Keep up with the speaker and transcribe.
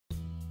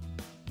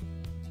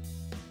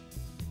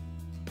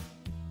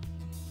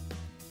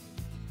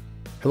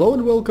Hello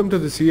and welcome to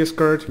the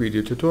CS-Cart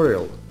video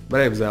tutorial. My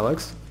name is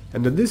Alex,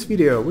 and in this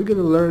video we're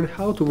gonna learn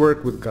how to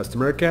work with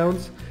customer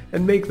accounts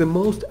and make the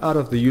most out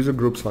of the user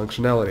groups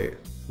functionality.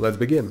 Let's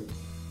begin.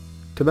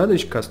 To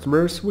manage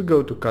customers, we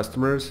go to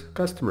Customers,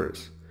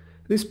 Customers.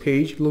 This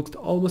page looks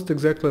almost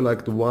exactly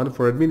like the one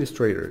for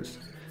administrators.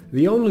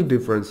 The only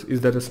difference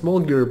is that a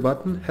small gear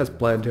button has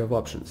plenty of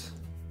options.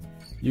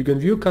 You can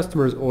view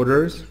customers'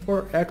 orders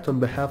or act on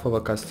behalf of a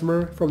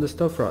customer from the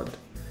storefront.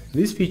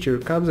 This feature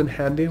comes in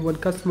handy when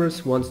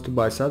customers wants to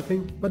buy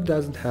something but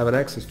doesn't have an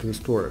access to the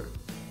store.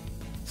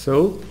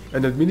 So,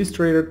 an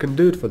administrator can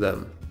do it for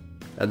them.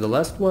 And the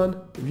last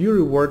one, view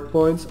reward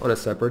points on a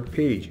separate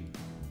page.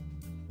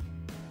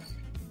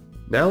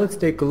 Now let's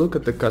take a look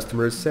at the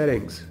customer's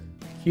settings.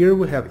 Here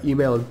we have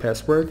email and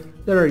password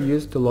that are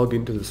used to log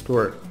into the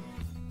store.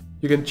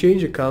 You can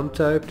change account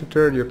type to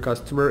turn your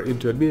customer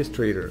into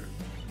administrator,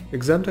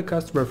 exempt a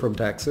customer from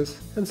taxes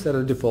and set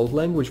a default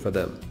language for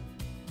them.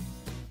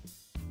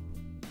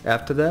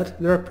 After that,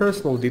 there are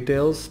personal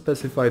details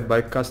specified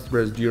by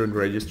customers during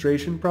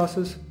registration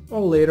process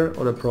or later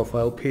on a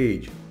profile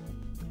page.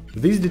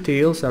 These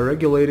details are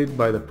regulated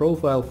by the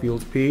Profile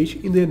Fields page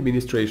in the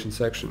Administration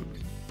section.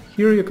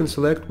 Here you can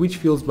select which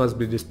fields must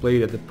be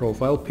displayed at the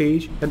profile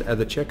page and at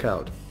the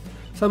checkout.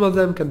 Some of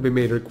them can be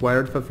made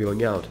required for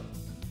filling out.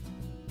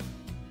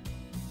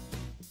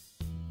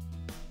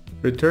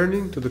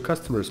 Returning to the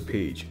Customers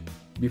page.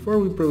 Before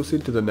we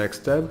proceed to the next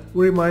step,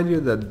 we remind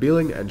you that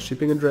billing and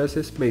shipping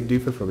addresses may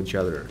differ from each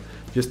other.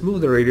 Just move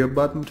the radio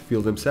button to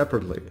fill them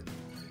separately.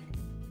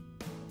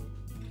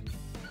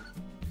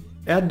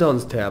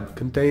 Add-ons tab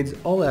contains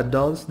all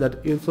add-ons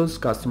that influence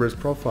customers'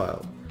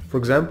 profile. For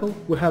example,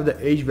 we have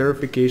the age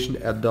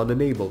verification add-on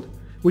enabled,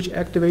 which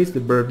activates the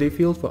birthday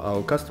field for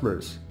our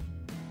customers.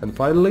 And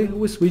finally,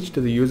 we switch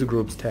to the User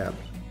Groups tab.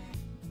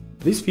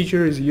 This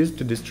feature is used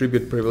to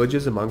distribute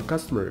privileges among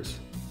customers.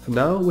 For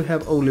now, we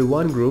have only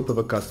one group of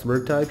a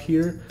customer type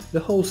here, the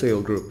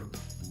Wholesale group.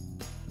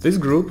 This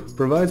group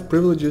provides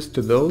privileges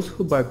to those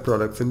who buy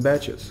products in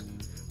batches.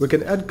 We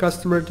can add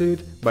customer to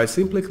it by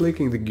simply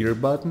clicking the gear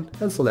button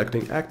and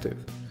selecting Active.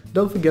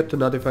 Don't forget to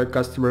notify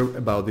customer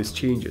about these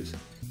changes.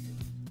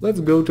 Let's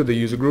go to the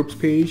User Groups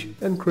page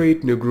and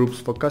create new groups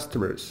for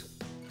customers.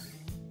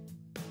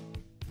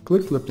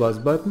 Click the plus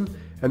button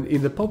and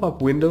in the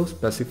pop-up window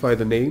specify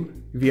the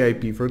name,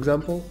 VIP for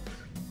example,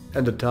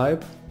 and the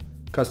type,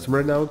 Customer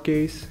in our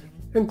case,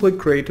 and click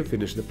Create to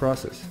finish the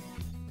process.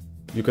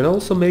 You can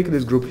also make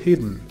this group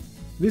hidden.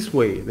 This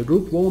way, the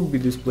group won't be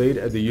displayed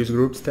at the User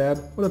Groups tab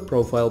on a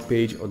profile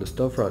page on the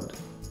storefront.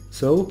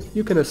 So,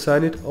 you can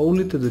assign it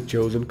only to the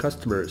chosen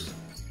customers.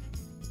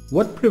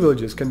 What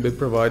privileges can be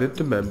provided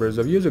to members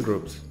of user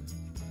groups?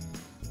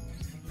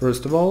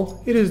 First of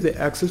all, it is the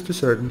access to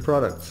certain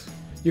products.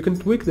 You can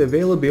tweak the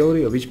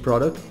availability of each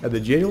product at the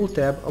General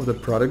tab of the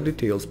Product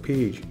Details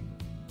page.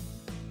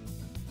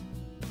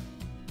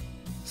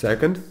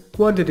 Second,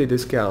 quantity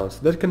discounts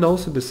that can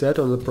also be set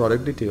on the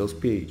Product Details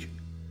page.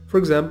 For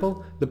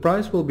example, the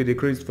price will be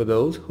decreased for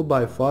those who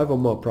buy 5 or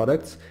more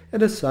products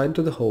and assigned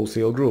to the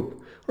Wholesale group,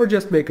 or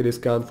just make a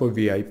discount for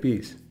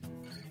VIPs.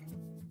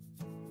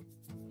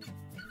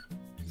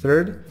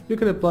 Third, you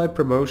can apply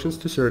promotions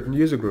to certain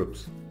user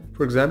groups.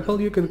 For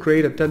example, you can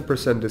create a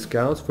 10%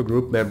 discount for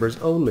group members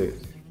only.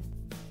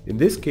 In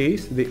this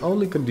case, the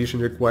only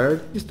condition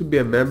required is to be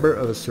a member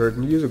of a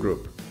certain user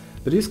group.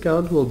 The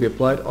discount will be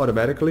applied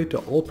automatically to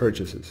all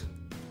purchases.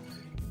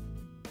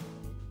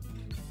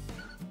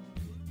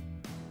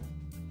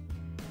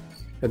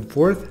 And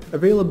fourth,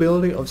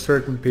 availability of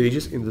certain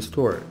pages in the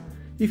store.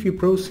 If you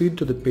proceed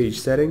to the page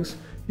settings,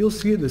 you'll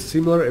see the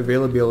similar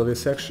availability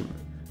section.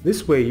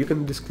 This way you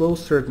can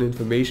disclose certain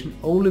information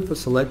only for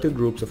selected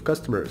groups of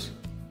customers.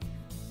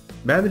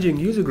 Managing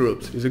user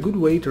groups is a good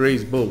way to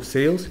raise both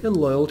sales and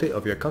loyalty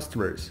of your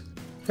customers.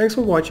 Thanks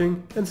for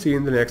watching and see you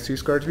in the next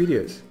CS-Cart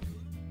videos.